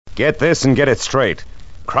Get this and get it straight.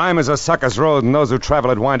 Crime is a sucker's road, and those who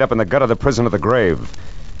travel it wind up in the gut of the prison of the grave.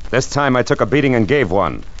 This time I took a beating and gave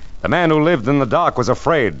one. The man who lived in the dock was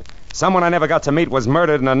afraid. Someone I never got to meet was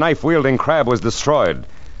murdered, and a knife-wielding crab was destroyed.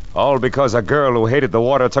 All because a girl who hated the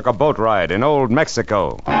water took a boat ride in old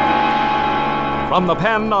Mexico. From the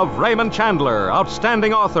pen of Raymond Chandler,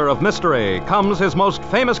 outstanding author of mystery, comes his most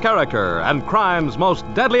famous character and crime's most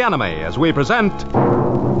deadly enemy as we present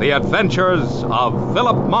The Adventures of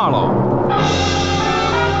Philip Marlowe.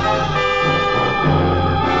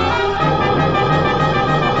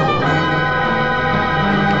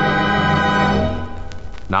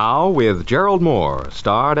 Now, with Gerald Moore,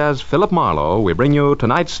 starred as Philip Marlowe, we bring you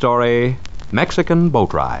tonight's story, Mexican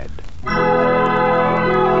Boat Ride.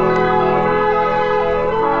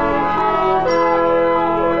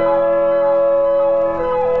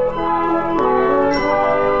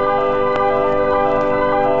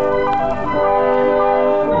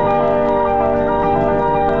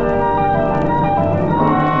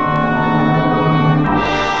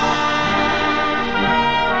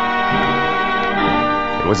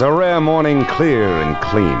 It was a rare morning, clear and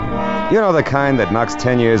clean. You know, the kind that knocks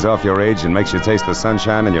 10 years off your age and makes you taste the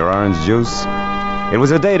sunshine in your orange juice? It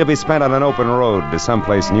was a day to be spent on an open road to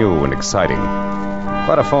someplace new and exciting.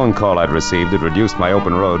 But a phone call I'd received had reduced my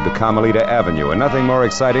open road to Carmelita Avenue, and nothing more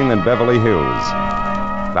exciting than Beverly Hills.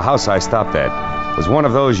 The house I stopped at was one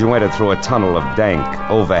of those you entered through a tunnel of dank,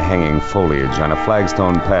 overhanging foliage on a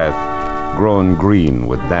flagstone path grown green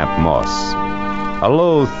with damp moss. A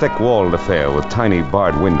low, thick-walled affair with tiny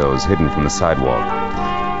barred windows hidden from the sidewalk.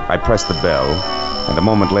 I pressed the bell, and a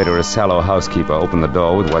moment later a sallow housekeeper opened the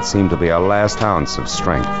door with what seemed to be a last ounce of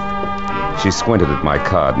strength. She squinted at my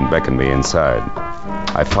card and beckoned me inside.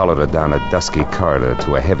 I followed her down a dusky corridor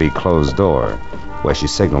to a heavy closed door, where she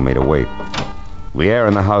signaled me to wait. The air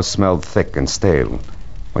in the house smelled thick and stale.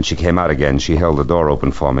 When she came out again, she held the door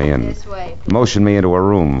open for me and motioned me into a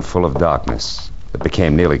room full of darkness. It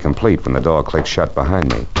became nearly complete when the door clicked shut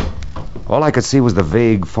behind me. All I could see was the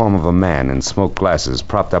vague form of a man in smoked glasses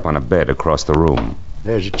propped up on a bed across the room.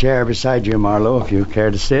 There's a chair beside you, Marlowe, if you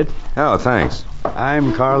care to sit. Oh, thanks.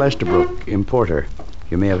 I'm Ona Estabrook, importer.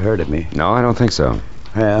 You may have heard of me. No, I don't think so.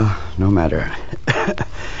 Well, no matter.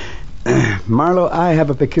 Marlowe, I have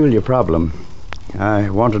a peculiar problem. I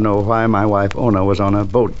want to know why my wife Ona was on a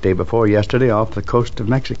boat day before yesterday off the coast of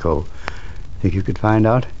Mexico. Think you could find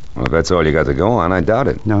out? Well, if that's all you got to go on, I doubt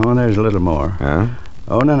it. No, there's a little more. Huh?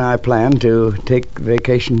 Ona and I planned to take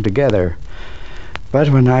vacation together. But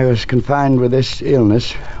when I was confined with this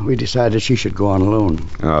illness, we decided she should go on alone.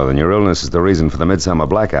 Oh, then your illness is the reason for the midsummer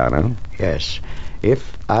blackout, huh? Yes.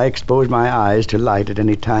 If I expose my eyes to light at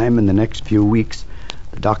any time in the next few weeks,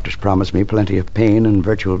 the doctors promised me plenty of pain and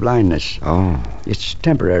virtual blindness. Oh. It's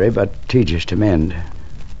temporary, but tedious to mend.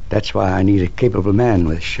 That's why I need a capable man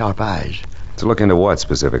with sharp eyes. To look into what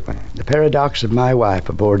specifically? The paradox of my wife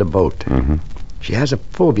aboard a boat. Mm-hmm. She has a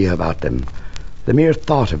phobia about them. The mere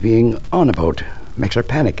thought of being on a boat makes her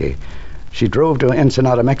panicky. She drove to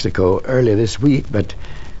Ensenada, Mexico earlier this week, but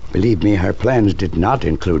believe me, her plans did not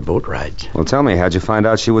include boat rides. Well, tell me, how'd you find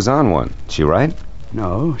out she was on one? She right?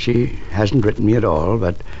 No, she hasn't written me at all,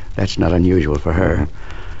 but that's not unusual for her.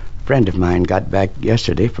 Mm-hmm. A friend of mine got back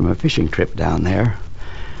yesterday from a fishing trip down there.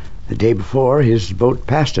 The day before, his boat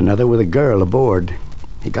passed another with a girl aboard.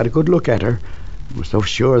 He got a good look at her. He was so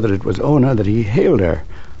sure that it was Ona that he hailed her.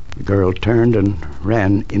 The girl turned and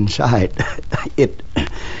ran inside.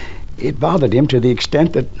 It bothered him to the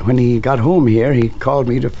extent that when he got home here, he called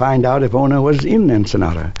me to find out if Ona was in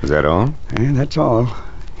Ensenada. Is that all? That's all.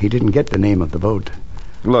 He didn't get the name of the boat.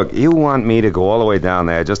 Look, you want me to go all the way down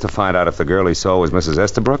there just to find out if the girl he saw was Mrs.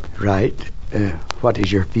 Estabrook? Right. What is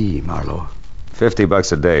your fee, Marlowe?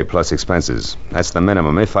 $50 a day plus expenses. That's the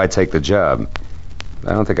minimum if I take the job.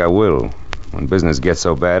 I don't think I will. When business gets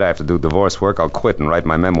so bad I have to do divorce work, I'll quit and write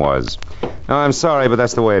my memoirs. No, I'm sorry, but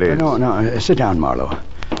that's the way it is. No, sit down, Marlowe.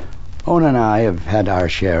 Ona and I have had our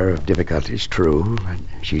share of difficulties, true.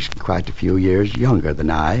 She's quite a few years younger than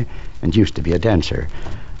I and used to be a dancer.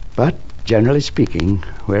 But, generally speaking,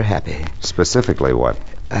 we're happy. Specifically what?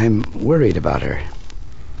 I'm worried about her.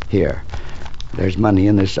 Here. There's money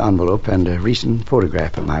in this envelope and a recent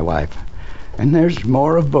photograph of my wife. And there's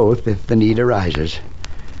more of both if the need arises.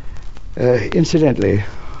 Incidentally,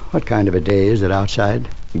 what kind of a day is it outside?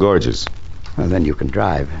 Gorgeous. Well, then you can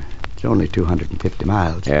drive. It's only 250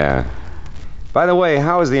 miles. Yeah. By the way,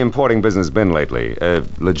 how has the importing business been lately,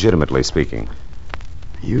 legitimately speaking?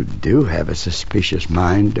 You do have a suspicious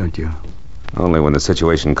mind, don't you? Only when the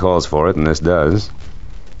situation calls for it, and this does.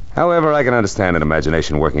 However, I can understand an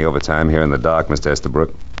imagination working overtime here in the dark, Mr.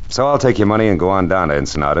 Estabrook. So I'll take your money and go on down to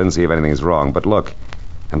Ensenada and see if anything's wrong. But look,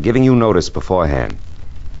 I'm giving you notice beforehand.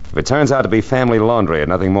 If it turns out to be family laundry and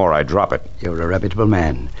nothing more, I drop it. You're a reputable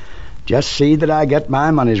man. Just see that I get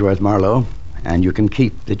my money's worth, Marlowe, and you can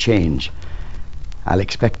keep the change. I'll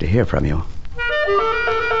expect to hear from you.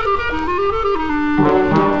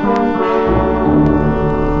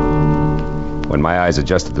 When my eyes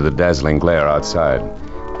adjusted to the dazzling glare outside,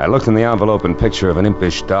 I looked in the envelope and picture of an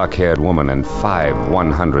impish, dark-haired woman and 5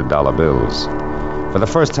 $100 bills. For the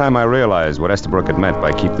first time, I realized what Estabrook had meant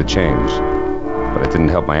by keep the change. But it didn't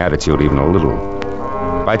help my attitude even a little.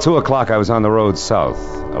 By 2 o'clock, I was on the road south.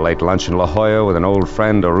 A late lunch in La Jolla with an old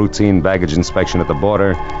friend, a routine baggage inspection at the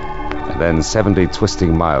border, and then 70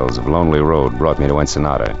 twisting miles of lonely road brought me to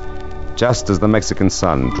Ensenada, just as the Mexican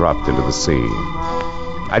sun dropped into the sea.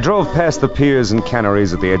 I drove past the piers and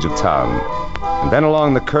canneries at the edge of town, and then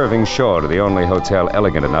along the curving shore to the only hotel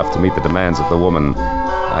elegant enough to meet the demands of the woman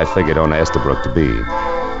I figured Ona Estabrook to be.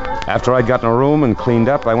 After I'd gotten a room and cleaned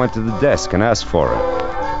up, I went to the desk and asked for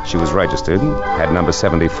her. She was registered, had number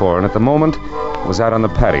 74, and at the moment was out on the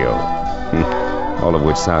patio. All of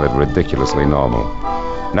which sounded ridiculously normal.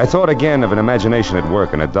 And I thought again of an imagination at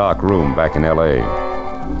work in a dark room back in L.A.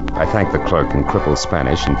 I thanked the clerk in crippled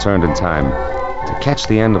Spanish and turned in time to catch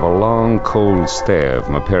the end of a long, cold stare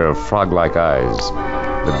from a pair of frog-like eyes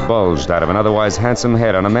that bulged out of an otherwise handsome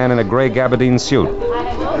head on a man in a gray gabardine suit.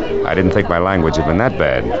 I didn't think my language had been that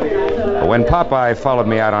bad. But when Popeye followed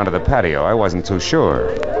me out onto the patio, I wasn't too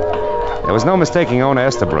sure. There was no mistaking Ona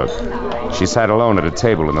Estabrook. She sat alone at a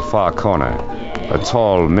table in the far corner, a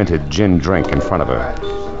tall, minted gin drink in front of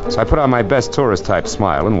her. So I put on my best tourist-type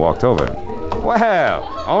smile and walked over. Well,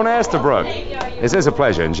 Ona Estabrook, is this a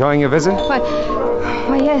pleasure? Enjoying your visit?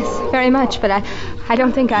 Why, yes, very much, but I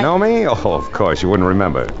don't think I... Know me? Oh, of course, you wouldn't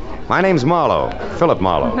remember. My name's Marlowe, Philip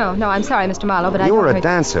Marlowe. No, I'm sorry, Mr. Marlowe, but You were a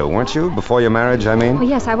dancer, weren't you? Before your marriage, I mean? Well,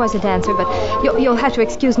 yes, I was a dancer, but you'll have to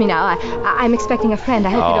excuse me now. I'm expecting a friend.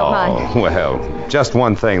 I hope you don't mind. Oh, well, just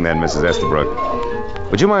one thing then, Mrs.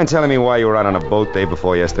 Estabrook. Would you mind telling me why you were out on a boat day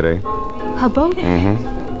before yesterday? A boat?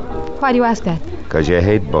 Mm-hmm. Why do you ask that? Because you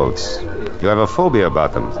hate boats. You have a phobia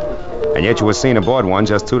about them. And yet you were seen aboard one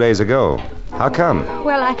just 2 days ago. How come?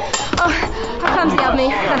 Well, how clumsy of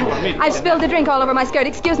me. I've spilled the drink all over my skirt.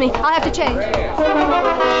 Excuse me. I'll have to change.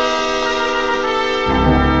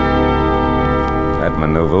 That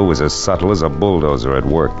maneuver was as subtle as a bulldozer at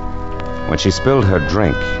work. When she spilled her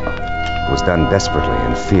drink, it was done desperately,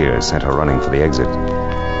 and fear sent her running for the exit.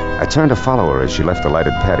 I turned to follow her as she left the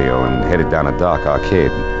lighted patio and headed down a dark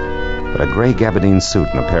arcade. But a gray gabardine suit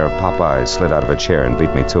and a pair of Popeyes slid out of a chair and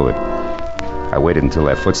beat me to it. I waited until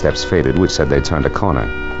their footsteps faded, which said they turned a corner.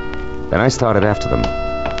 Then I started after them.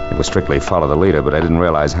 It was strictly follow the leader, but I didn't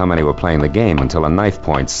realize how many were playing the game until a knife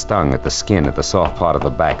point stung at the skin at the soft part of the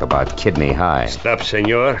back about kidney high. Stop,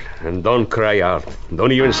 senor, and don't cry out.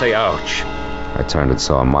 Don't even say ouch. I turned and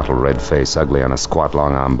saw a mottled red face, ugly on a squat,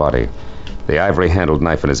 long-armed body. The ivory-handled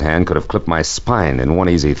knife in his hand could have clipped my spine in one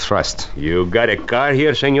easy thrust. You got a car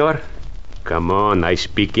here, senor? Come on, I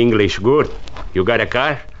speak English good. You got a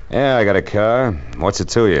car? Yeah, I got a car. What's it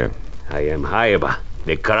to you? I am Haiba,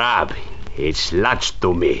 the crab. It's lots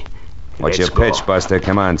to me. What's Let's your pitch, Buster?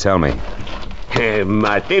 Come on, tell me.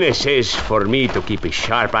 Martinez says for me to keep a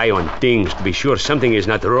sharp eye on things, to be sure something is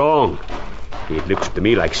not wrong. It looks to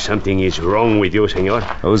me like something is wrong with you, senor.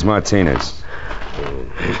 Who's Martinez?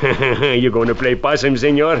 You going to play possum,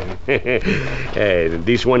 senor?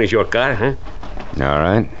 This one is your car, huh? All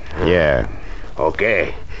right. Yeah.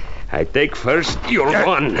 Okay. I take first your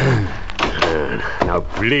one. Now,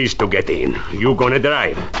 please to get in. You gonna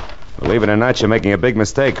drive? Believe it or not, you're making a big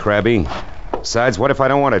mistake, Krabby. Besides, what if I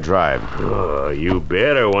don't want to drive? Oh, you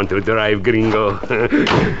better want to drive, gringo.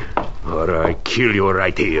 Or I kill you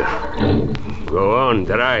right here. Go on,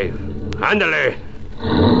 drive. Ándale.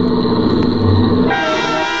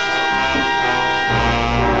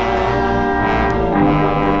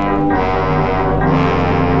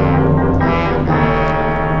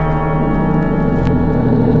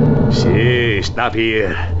 Stop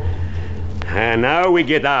here. And now we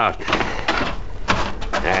get out.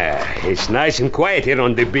 It's nice and quiet here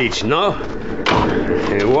on the beach, no?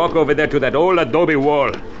 Walk over there to that old adobe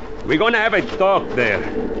wall. We're going to have a talk there.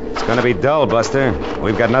 It's going to be dull, Buster.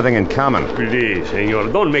 We've got nothing in common. Please,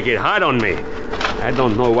 senor, don't make it hard on me. I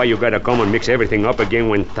don't know why you got to come and mix everything up again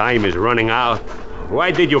when time is running out.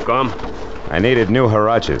 Why did you come? I needed new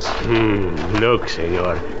huaraches. Look,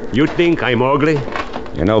 senor, you think I'm ugly?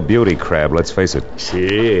 You're no beauty, Crab, let's face it.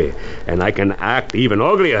 See, and I can act even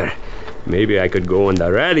uglier. Maybe I could go on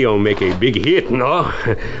the radio and make a big hit, no?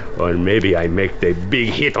 Or maybe I make the big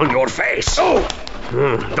hit on your face. Oh!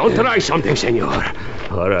 Don't try something, senor,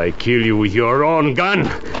 or I kill you with your own gun.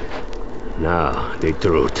 Now, the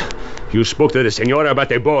truth. You spoke to the senor about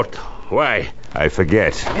the boat. Why? I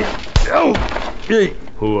forget.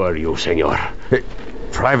 Who are you, senor?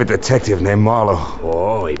 Private detective named Marlowe.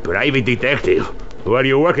 Oh, a private detective. Who are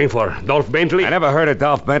you working for? Dolph Bentley? I never heard of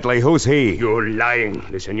Dolph Bentley. Who's he? You're lying.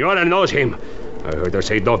 The senora knows him. I heard her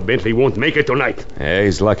say Dolph Bentley won't make it tonight. Yeah,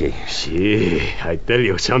 he's lucky. See, I tell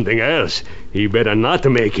you something else. He better not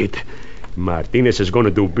make it. Martinez is going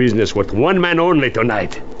to do business with one man only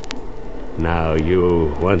tonight. Now,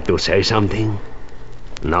 you want to say something?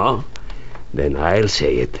 No? Then I'll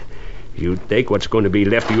say it. You take what's going to be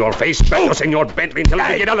left of your face back to Senor Bentley until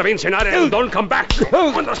I get out of Ensenada and don't come back.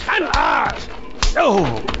 Understand?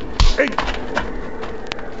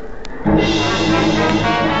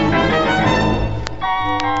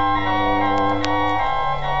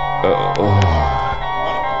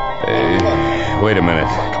 Wait a minute.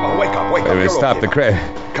 Come on, wake up. Stop the crab.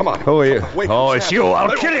 Come on. Who are you? Oh, it's you.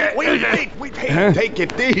 I'll kill you. Wait. Take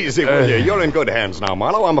it easy, will you? You're in good hands now,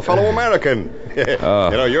 Marlowe. I'm a fellow American.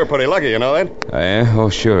 You're pretty lucky, you know that? I am? Oh,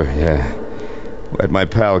 sure, yeah. Where'd my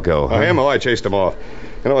pal go? Huh? Him? Oh, I chased him off.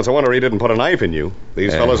 It's a wonder he didn't put a knife in you.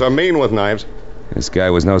 These fellows are mean with knives. This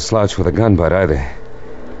guy was no slouch with a gun butt either.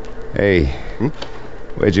 Hey,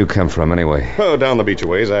 where'd you come from anyway? Oh, down the beach a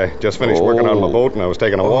ways. I just finished working on my boat, and I was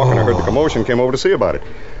taking a walk, and I heard the commotion, came over to see about it.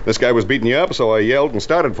 This guy was beating you up, so I yelled and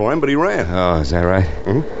started for him, but he ran. Oh, is that right?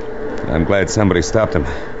 I'm glad somebody stopped him.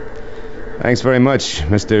 Thanks very much,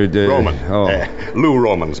 Mr. Roman. Oh. Lou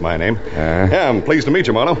Roman's my name. Yeah, I'm pleased to meet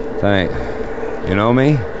you, Marlowe. You know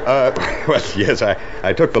me? Well, yes,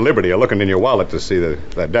 I took the liberty of looking in your wallet to see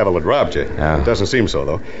that devil had robbed you. Oh. It doesn't seem so,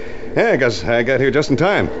 though. Yeah, I guess I got here just in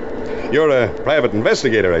time. You're a private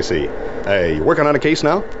investigator, I see. You working on a case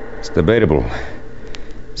now? It's debatable.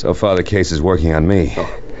 So far, the case is working on me. Oh.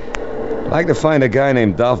 I'd like to find a guy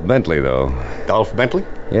named Dolph Bentley, though. Dolph Bentley?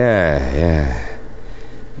 Yeah.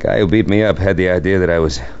 Guy who beat me up had the idea that I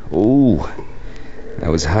was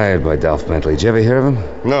hired by Dolph Bentley. Did you ever hear of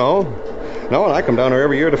him? No, and I come down here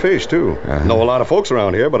every year to fish, too. Know a lot of folks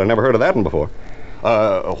around here, but I never heard of that one before.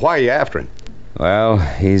 Why are you after him? Well,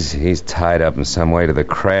 he's tied up in some way to the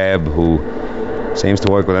crab, who seems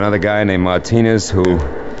to work with another guy named Martinez, who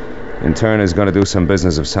in turn is going to do some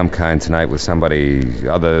business of some kind tonight with somebody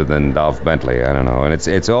other than Dolph Bentley. I don't know. And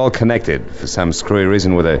it's all connected for some screwy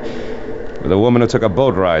reason with a woman who took a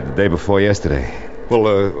boat ride the day before yesterday.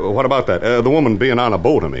 Well, what about that? The woman being on a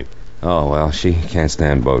boat, I mean. Oh, well, she can't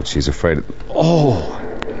stand boats. She's afraid of... Oh,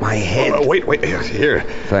 my head. Wait. Here.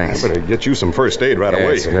 Thanks. I better get you some first aid right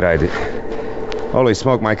away. That's a good idea. Holy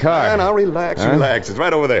smoke, my car. Now, relax. It's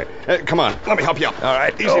right over there. Come on, let me help you up. All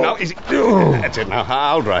right, easy now, easy. That's it now.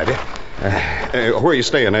 I'll drive you. Where are you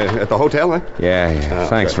staying? At the hotel, huh? Yeah.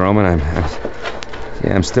 Thanks, okay. Roman.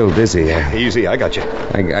 I'm still dizzy. Easy, I got you.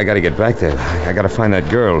 I got to get back there. I got to find that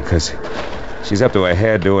girl, because she's up to her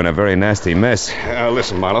hairdo in a very nasty mess.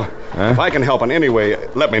 Listen, Marlowe. If I can help in any way,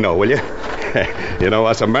 let me know, will you?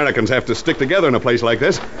 Us Americans have to stick together in a place like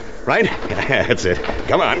this, right? That's it.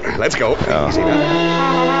 Come on, let's go. Easy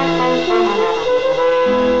now.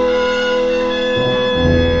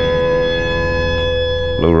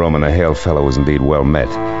 Lou Roman, the hail fellow, was indeed well met.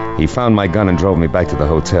 He found my gun and drove me back to the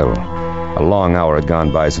hotel. A long hour had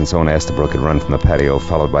gone by since Ona Estabrook had run from the patio,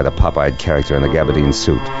 followed by the pop-eyed character in the gabardine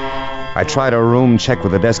suit. I tried her room, checked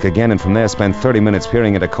with the desk again, and from there spent 30 minutes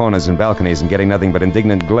peering into corners and balconies and getting nothing but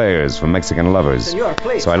indignant glares from Mexican lovers.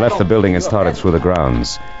 So I left the building and started through the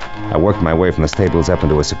grounds. I worked my way from the stables up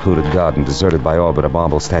into a secluded garden deserted by all but a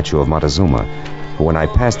marble statue of Montezuma, who, when I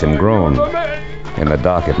passed him, groaned. In the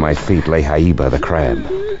dark at my feet lay Haiba, the crab,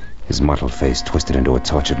 his mottled face twisted into a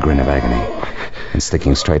tortured grin of agony. And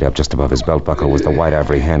sticking straight up just above his belt buckle was the white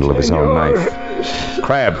ivory handle of his own knife.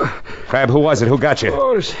 Crab, who was it? Who got you?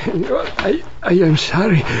 Oh, senor, I am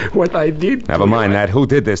sorry what I did. Never mind that. Who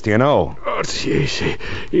did this? Do you know? Oh, sí.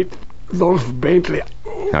 It Dolph Bentley.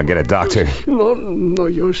 I'll get a doctor. No,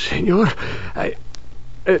 yo, senor. I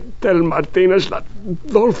tell Martinez that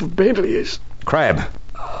Dolph Bentley is... Crab.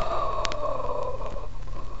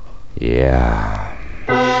 Yeah.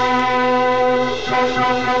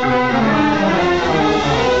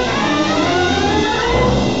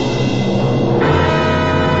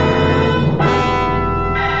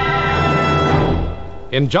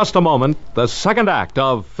 In just a moment, the second act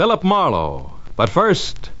of Philip Marlowe. But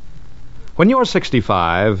first, when you're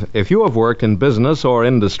 65, if you have worked in business or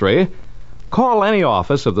industry, Call any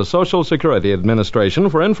office of the Social Security Administration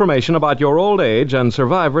for information about your old age and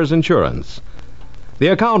survivor's insurance. The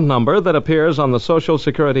account number that appears on the Social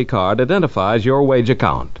Security card identifies your wage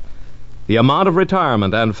account. The amount of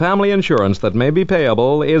retirement and family insurance that may be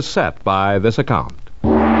payable is set by this account.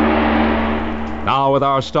 Now with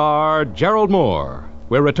our star, Gerald Moore,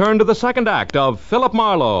 we return to the second act of Philip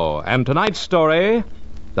Marlowe and tonight's story,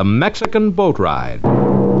 The Mexican Boat Ride.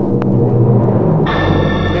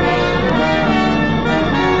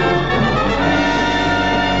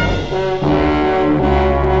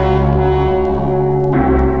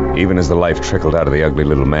 Even as the life trickled out of the ugly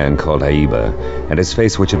little man called Aiba, and his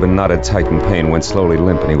face, which had been knotted tight in pain, went slowly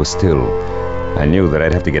limp and he was still, I knew that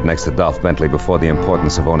I'd have to get next to Dolph Bentley before the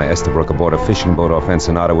importance of Ona Estabrook aboard a fishing boat off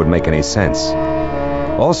Ensenada would make any sense.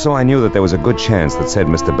 Also, I knew that there was a good chance that said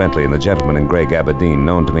Mr. Bentley and the gentleman in gray gabardine,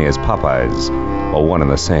 known to me as Popeyes, were one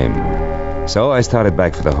and the same. So I started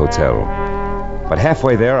back for the hotel. But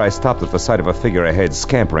halfway there, I stopped at the sight of a figure ahead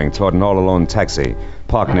scampering toward an all-alone taxi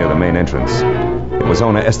parked near the main entrance. It was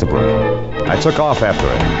Ona Estabrook. I took off after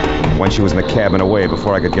her. When she was in the cab and away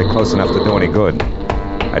before I could get close enough to do any good.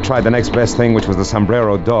 I tried the next best thing, which was the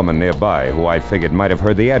sombrero doorman nearby, who I figured might have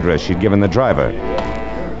heard the address she'd given the driver.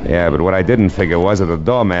 Yeah, but what I didn't figure was that the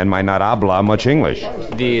doorman might not habla much English.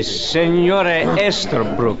 The Senora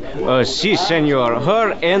Estabrook. Si, senor.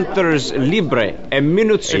 Her enters libre a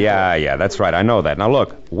minute ago. Yeah, that's right. I know that. Now,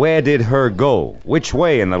 look, where did her go? Which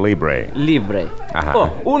way in the libre? Libre. Uh-huh.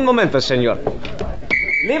 Oh, un momento, senor.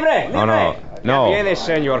 Libre. Oh, no. Viene,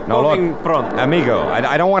 senor. No, Coming look, pronto. amigo,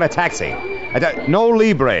 I don't want a taxi. No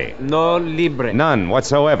libre. No libre. None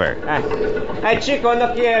whatsoever. Chico,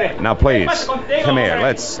 no quiere. Now, please, come here.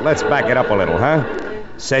 Let's back it up a little, huh?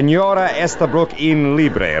 Senora Estabrook in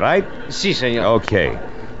libre, right? Si, senor. Okay.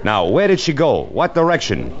 Now, where did she go? What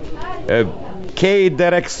direction? ¿Qué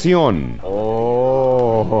dirección?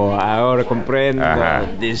 Oh, ahora comprendo.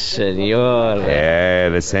 Ajá. The senor.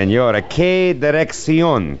 The señora. ¿Qué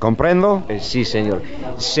dirección? ¿Comprendo? Si, senor.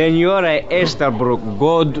 Senora Estabrook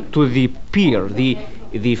go to the pier,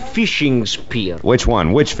 the fishing pier. Which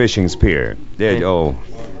one? Which fishing pier?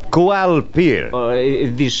 ¿Cuál pier?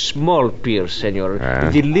 The small pier, senor.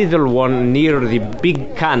 The little one near the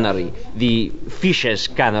big cannery, the fishes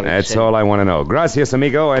cannery. That's senor. all I want to know. Gracias,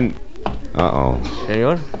 amigo, and...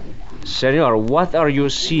 Uh-oh. Senor, what are you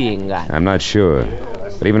seeing at? I'm not sure.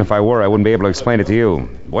 But even if I were, I wouldn't be able to explain it to you.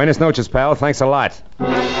 Buenas noches, pal. Thanks a lot.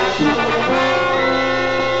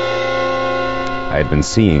 I had been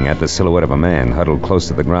seeing at the silhouette of a man huddled close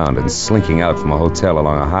to the ground and slinking out from a hotel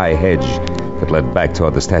along a high hedge that led back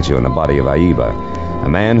toward the statue and the body of Aiba, a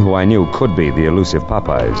man who I knew could be the elusive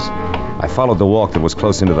Popeyes. I followed the walk that was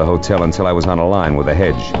close into the hotel until I was on a line with the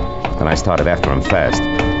hedge. Then I started after him fast.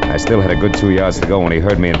 I still had a good 2 yards to go when he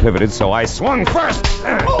heard me and pivoted, so I swung first.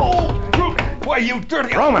 Oh! Why, you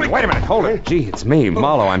dirty... Roman, wait a minute. Hold it. Gee, it's me,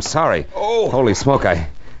 Marlowe. I'm sorry. Oh. Holy smoke, I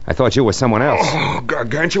thought you were someone else. Oh,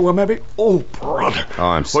 gargantua, maybe? Oh, brother. Oh,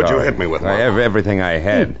 I'm sorry. What'd you hit me with, Marlowe? Everything I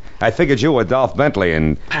had. I figured you were Dolph Bentley,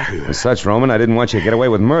 and as such, Roman, I didn't want you to get away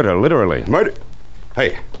with murder, literally. Murder?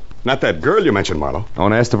 Hey, not that girl you mentioned, Marlowe.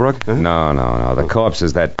 Ona Estabrook? Huh? No. The corpse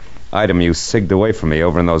is that item you sigged away from me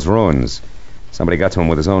over in those ruins. Somebody got to him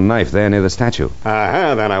with his own knife there near the statue.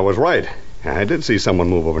 Then I was right. I did see someone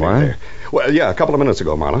move over near there. Well, yeah, a couple of minutes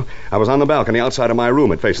ago, Marlowe. I was on the balcony outside of my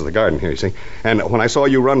room. It faces the garden here, you see. And when I saw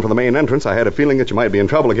you run for the main entrance, I had a feeling that you might be in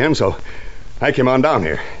trouble again, so I came on down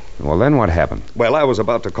here. Well, then what happened? Well, I was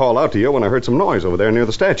about to call out to you when I heard some noise over there near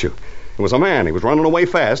the statue. It was a man. He was running away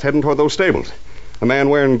fast, heading toward those stables. A man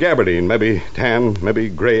wearing gabardine, maybe tan, maybe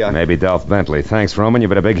gray. Maybe Dolph Bentley. Thanks, Roman. You've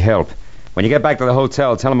been a big help. When you get back to the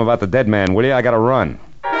hotel, tell him about the dead man, will you? I gotta run.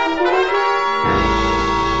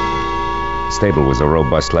 The stable was a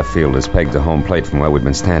robust left field as pegged to home plate from where we'd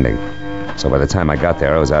been standing. So by the time I got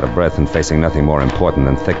there, I was out of breath and facing nothing more important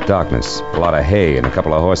than thick darkness, a lot of hay, and a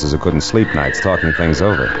couple of horses who couldn't sleep nights talking things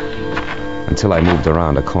over. Until I moved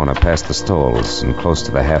around a corner past the stalls and close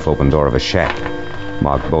to the half-open door of a shack,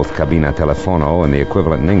 marked both cabina telefono and the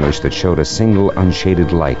equivalent in English that showed a single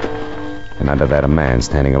unshaded light. And under that, a man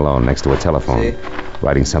standing alone next to a telephone,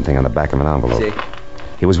 writing something on the back of an envelope.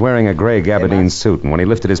 He was wearing a gray gabardine suit, and when he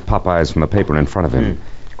lifted his Popeyes from the paper in front of him,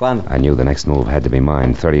 I knew the next move had to be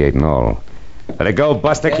mine, 38 in all. Let it go,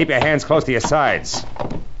 Buster. Keep your hands close to your sides.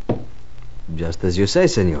 Just as you say,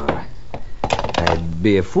 senor. I'd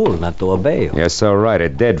be a fool not to obey you. You're so right, a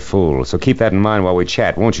dead fool. So keep that in mind while we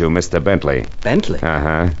chat, won't you, Mr. Bentley? Bentley?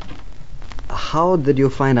 Uh-huh. How did you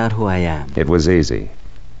find out who I am? It was easy.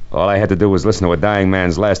 All I had to do was listen to a dying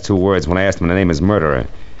man's last two words when I asked him to name his murderer.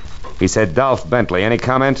 He said Dolph Bentley. Any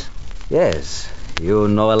comment? Yes. You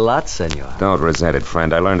know a lot, senor. Don't resent it,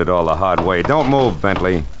 friend. I learned it all the hard way. Don't move,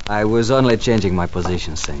 Bentley. I was only changing my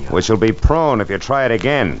position, senor. Which will be prone if you try it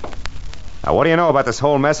again. Now, what do you know about this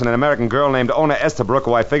whole mess and an American girl named Ona Estabrook,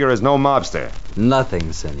 who I figure is no mobster?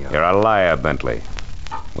 Nothing, senor. You're a liar, Bentley.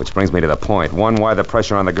 Which brings me to the point. One, why the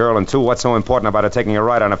pressure on the girl? And two, what's so important about her taking a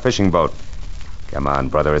ride on a fishing boat? Come on,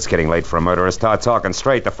 brother. It's getting late for a murderer. Start talking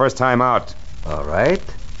straight the first time out. All right.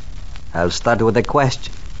 I'll start with a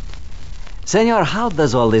question. Senor, how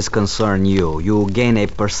does all this concern you? You gain a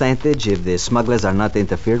percentage if the smugglers are not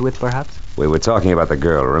interfered with, perhaps? We were talking about the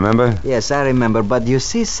girl, remember? Yes, I remember. But you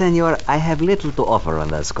see, senor, I have little to offer on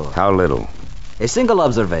that score. How little? A single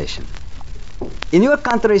observation. In your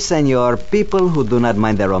country, senor, people who do not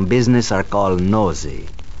mind their own business are called nosy.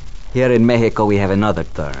 Here in Mexico, we have another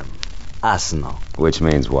term. Asno. Which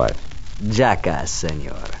means what? Jackass,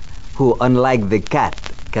 senor. Who, unlike the cat,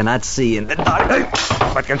 cannot see in the dark.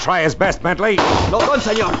 But can try his best, Bentley. No gun,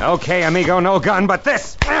 senor. Okay, amigo, no gun, but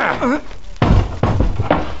this.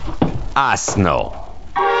 Asno.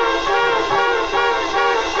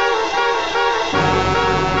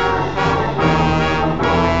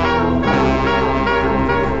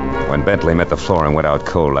 When Bentley met the floor and went out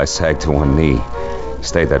cold, I sagged to one knee.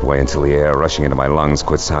 Stayed that way until the air rushing into my lungs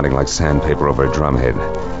quit sounding like sandpaper over a drumhead.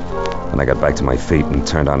 Then I got back to my feet and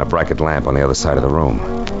turned on a bracket lamp on the other side of the room.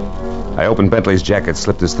 I opened Bentley's jacket,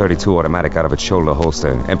 slipped his .32 automatic out of its shoulder holster,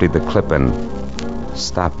 emptied the clip, and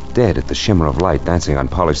stopped dead at the shimmer of light dancing on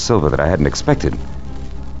polished silver that I hadn't expected.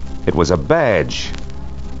 It was a badge.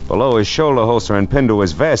 Below his shoulder holster and pinned to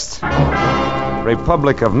his vest.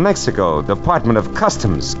 Republic of Mexico, Department of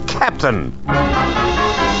Customs, Captain.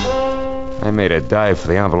 I made a dive for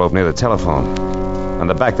the envelope near the telephone. On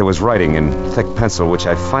the back there was writing in thick pencil, which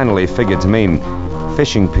I finally figured to mean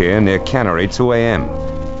fishing pier near Cannery, 2 a.m.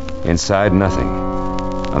 Inside, nothing.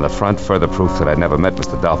 On the front, further proof that I'd never met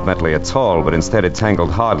Mr. Dolph Bentley at all, but instead it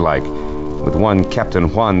tangled hard-like with one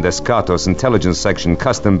Captain Juan Descartos, Intelligence Section,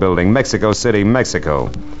 Custom Building, Mexico City, Mexico.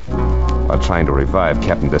 While trying to revive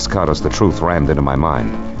Captain Descartos, the truth rammed into my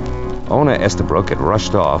mind. Ona Estabrook had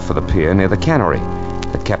rushed off for the pier near the Cannery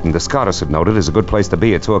that Captain Descartos had noted as a good place to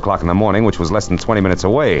be at 2 o'clock in the morning, which was less than 20 minutes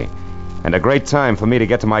away, and a great time for me to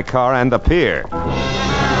get to my car and the pier.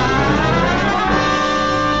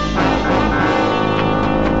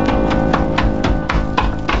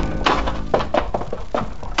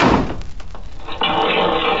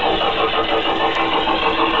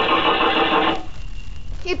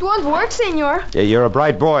 It won't work, senor. Yeah, you're a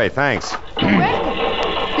bright boy, thanks. Welcome.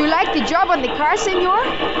 Do you like the job on the car, senor?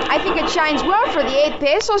 I think it shines well for the 8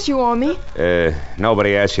 pesos you owe me.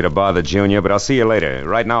 Nobody asked you to bother, Junior, but I'll see you later.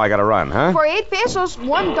 Right now I gotta run, huh? For 8 pesos,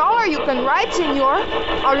 $1 you can ride, senor.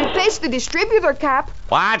 I'll replace the distributor cap.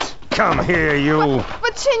 What? Come here, you.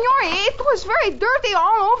 But senor, it was very dirty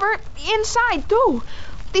all over, inside, too.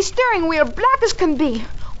 The steering wheel black as can be.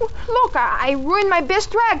 Look, I ruined my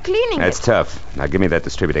best rag cleaning That's it. tough. Now give me that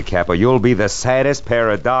distributor cap, or you'll be the saddest pair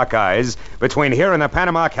of dark eyes between here and the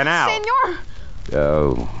Panama Canal. Senor!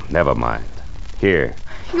 Oh, never mind. Here.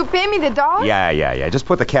 You pay me the $1? Yeah. Just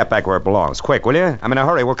put the cap back where it belongs. Quick, will you? I'm in a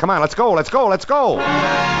hurry. Well, come on, let's go. The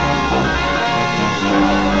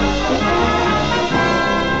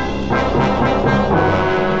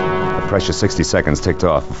precious 60 seconds ticked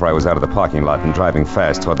off before I was out of the parking lot and driving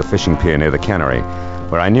fast toward the fishing pier near the Cannery,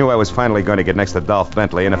 where I knew I was finally going to get next to Dolph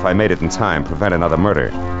Bentley and, if I made it in time, prevent another murder.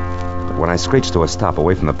 But when I screeched to a stop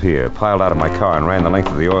away from the pier, piled out of my car and ran the length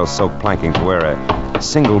of the oil-soaked planking to where a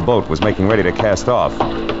single boat was making ready to cast off,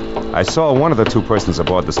 I saw one of the two persons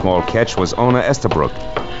aboard the small ketch was Ona Estabrook.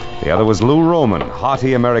 The other was Lou Roman,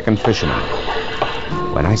 hearty American fisherman.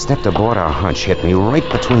 When I stepped aboard, our hunch hit me right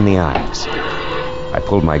between the eyes. I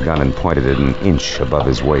pulled my gun and pointed it an inch above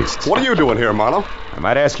his waist. What are you doing here, Marlowe? I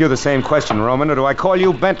might ask you the same question, Roman, or do I call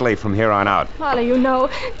you Bentley from here on out? Marlowe, you know,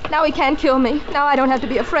 now he can't kill me. Now I don't have to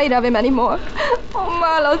be afraid of him anymore. Oh,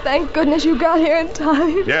 Marlowe, thank goodness you got here in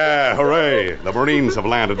time. Yeah, hooray. The Marines have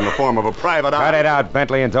landed in the form of a private eye. Cut it out,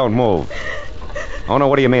 Bentley, and don't move. Ona,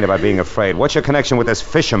 what do you mean about being afraid? What's your connection with this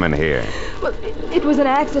fisherman here? Well, it was an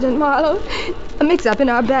accident, Marlowe. A mix-up in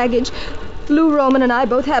our baggage. Lou Roman and I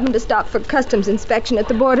both happened to stop for customs inspection at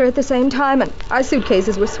the border at the same time, and our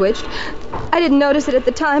suitcases were switched. I didn't notice it at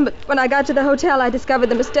the time, but when I got to the hotel, I discovered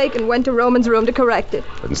the mistake and went to Roman's room to correct it.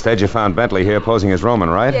 But instead you found Bentley here posing as Roman,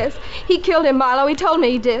 right? Yes. He killed him, Marlowe. He told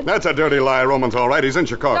me he did. That's a dirty lie. Roman's all right. He's in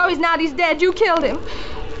Chicago. No, he's not. He's dead. You killed him.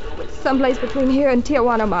 Someplace between here and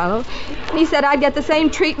Tijuana, Marlowe. And he said I'd get the same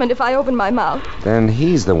treatment if I opened my mouth. Then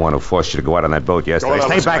he's the one who forced you to go out on that boat yesterday.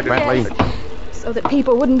 Stay back, Bentley. Yes. So that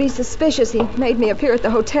people wouldn't be suspicious, he made me appear at the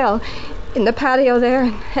hotel. In the patio there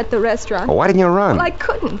and at the restaurant. Well, why didn't you run? Well, I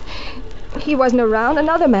couldn't. He wasn't around.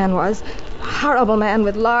 Another man was. A horrible man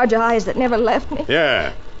with large eyes that never left me.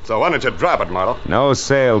 Yeah. So why don't you drop it, Marlowe? No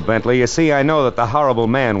sale, Bentley. You see, I know that the horrible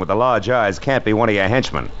man with the large eyes can't be one of your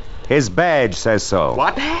henchmen. His badge says so.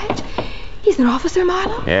 What? Badge? He's an officer,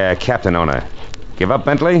 Marlowe? Yeah, Captain Ona. Give up,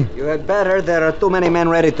 Bentley? You had better. There are too many men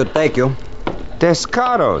ready to take you.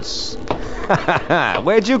 Descartos.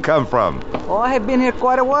 Where'd you come from? Oh, I have been here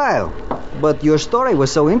quite a while. But your story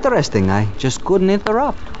was so interesting, I just couldn't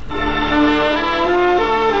interrupt.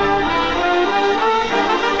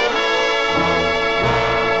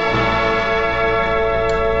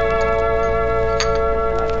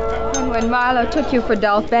 When Marlowe took you for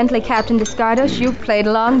Dolph Bentley, Captain Descartes, you played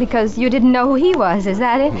along because you didn't know who he was. Is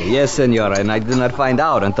that it? Yes, senora, and I did not find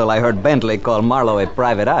out until I heard Bentley call Marlowe a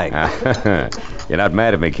private eye. You're not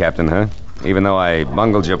mad at me, Captain, huh? Even though I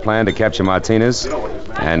bungled your plan to capture Martinez,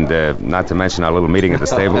 and not to mention our little meeting at the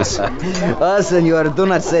stables. Senor, do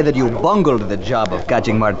not say that you bungled the job of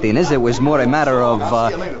catching Martinez. It was more a matter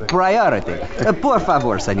of priority. Por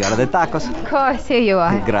favor, senora, the tacos. Of course, here you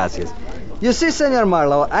are. Gracias. You see, Senor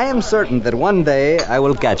Marlowe, I am certain that one day I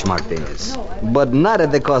will catch Martinez. But not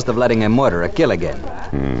at the cost of letting a murderer kill again.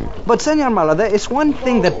 But, Senor Marlowe, there is one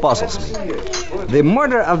thing that puzzles me. The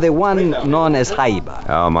murder of the one known as Jaiba.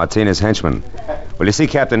 Oh, Martinez henchman. Well, you see,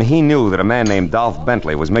 Captain, he knew that a man named Dolph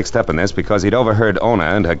Bentley was mixed up in this because he'd overheard Ona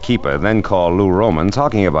and her keeper, then called Lou Roman,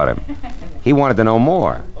 talking about him. He wanted to know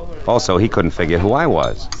more. Also, he couldn't figure who I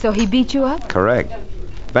was. So he beat you up? Correct.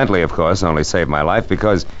 Bentley, of course, only saved my life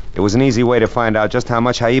because it was an easy way to find out just how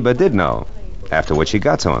much Jaiba did know. After which he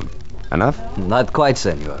got to him. Enough? Not quite,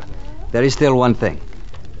 senor. There is still one thing.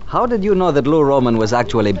 How did you know that Lou Roman was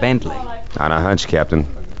actually Bentley? On a hunch, Captain.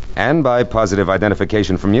 And by positive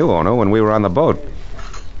identification from you, Ona, when we were on the boat.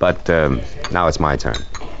 But now it's my turn.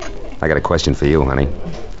 I got a question for you, honey.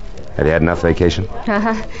 Have you had enough vacation? Uh-huh.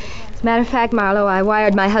 As a matter of fact, Marlowe, I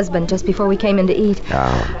wired my husband just before we came in to eat.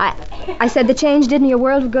 Oh. I said the change did me a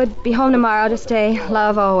world of good. Be home tomorrow to stay.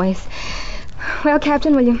 Love always. Well,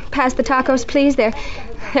 Captain, will you pass the tacos, please? They're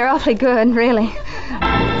awfully good, really.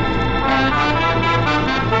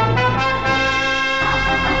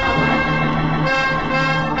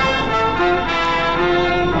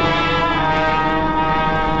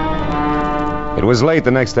 It was late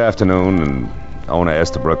the next afternoon, and Ona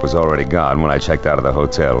Estabrook was already gone when I checked out of the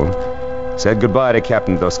hotel, said goodbye to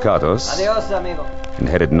Captain Dos Gatos, Adios, amigo. and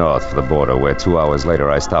headed north for the border, where 2 hours later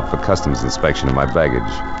I stopped for customs inspection of my baggage.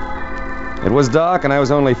 It was dark, and I was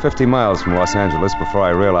only 50 miles from Los Angeles before I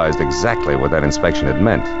realized exactly what that inspection had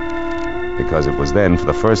meant, because it was then, for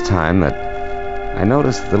the first time, that I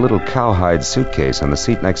noticed the little cowhide suitcase on the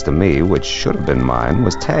seat next to me, which should have been mine,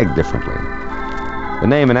 was tagged differently. The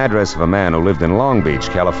name and address of a man who lived in Long Beach,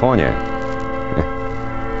 California.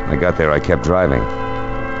 I got there, I kept driving.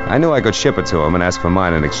 I knew I could ship it to him and ask for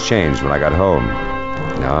mine in exchange when I got home.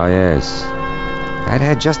 Oh, yes. I'd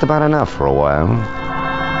had just about enough for a while.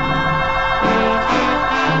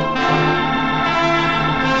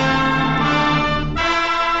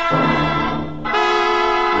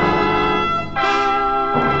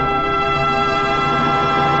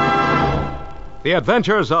 The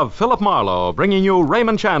Adventures of Philip Marlowe, bringing you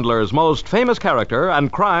Raymond Chandler's most famous character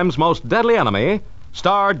and crime's most deadly enemy,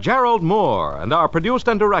 starred Gerald Moore and are produced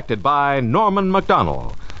and directed by Norman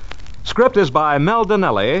MacDonald. Script is by Mel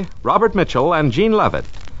Donnelly, Robert Mitchell, and Gene Levitt.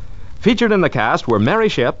 Featured in the cast were Mary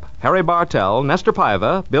Shipp, Harry Bartell, Nestor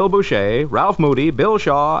Paiva, Bill Boucher, Ralph Moody, Bill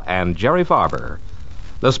Shaw, and Jerry Farber.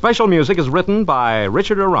 The special music is written by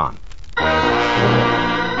Richard Arant.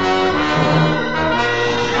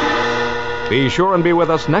 Be sure and be with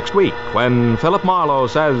us next week when Philip Marlowe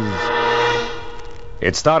says...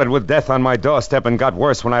 It started with death on my doorstep and got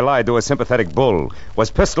worse when I lied to a sympathetic bull, was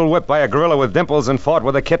pistol whipped by a gorilla with dimples, and fought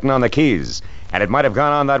with a kitten on the Keys. And it might have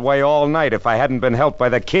gone on that way all night if I hadn't been helped by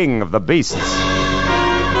the king of the beasts.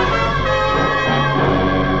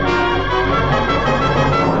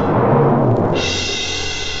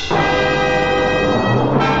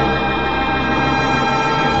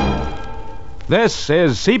 This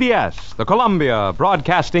is CBS, the Columbia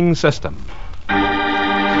Broadcasting System.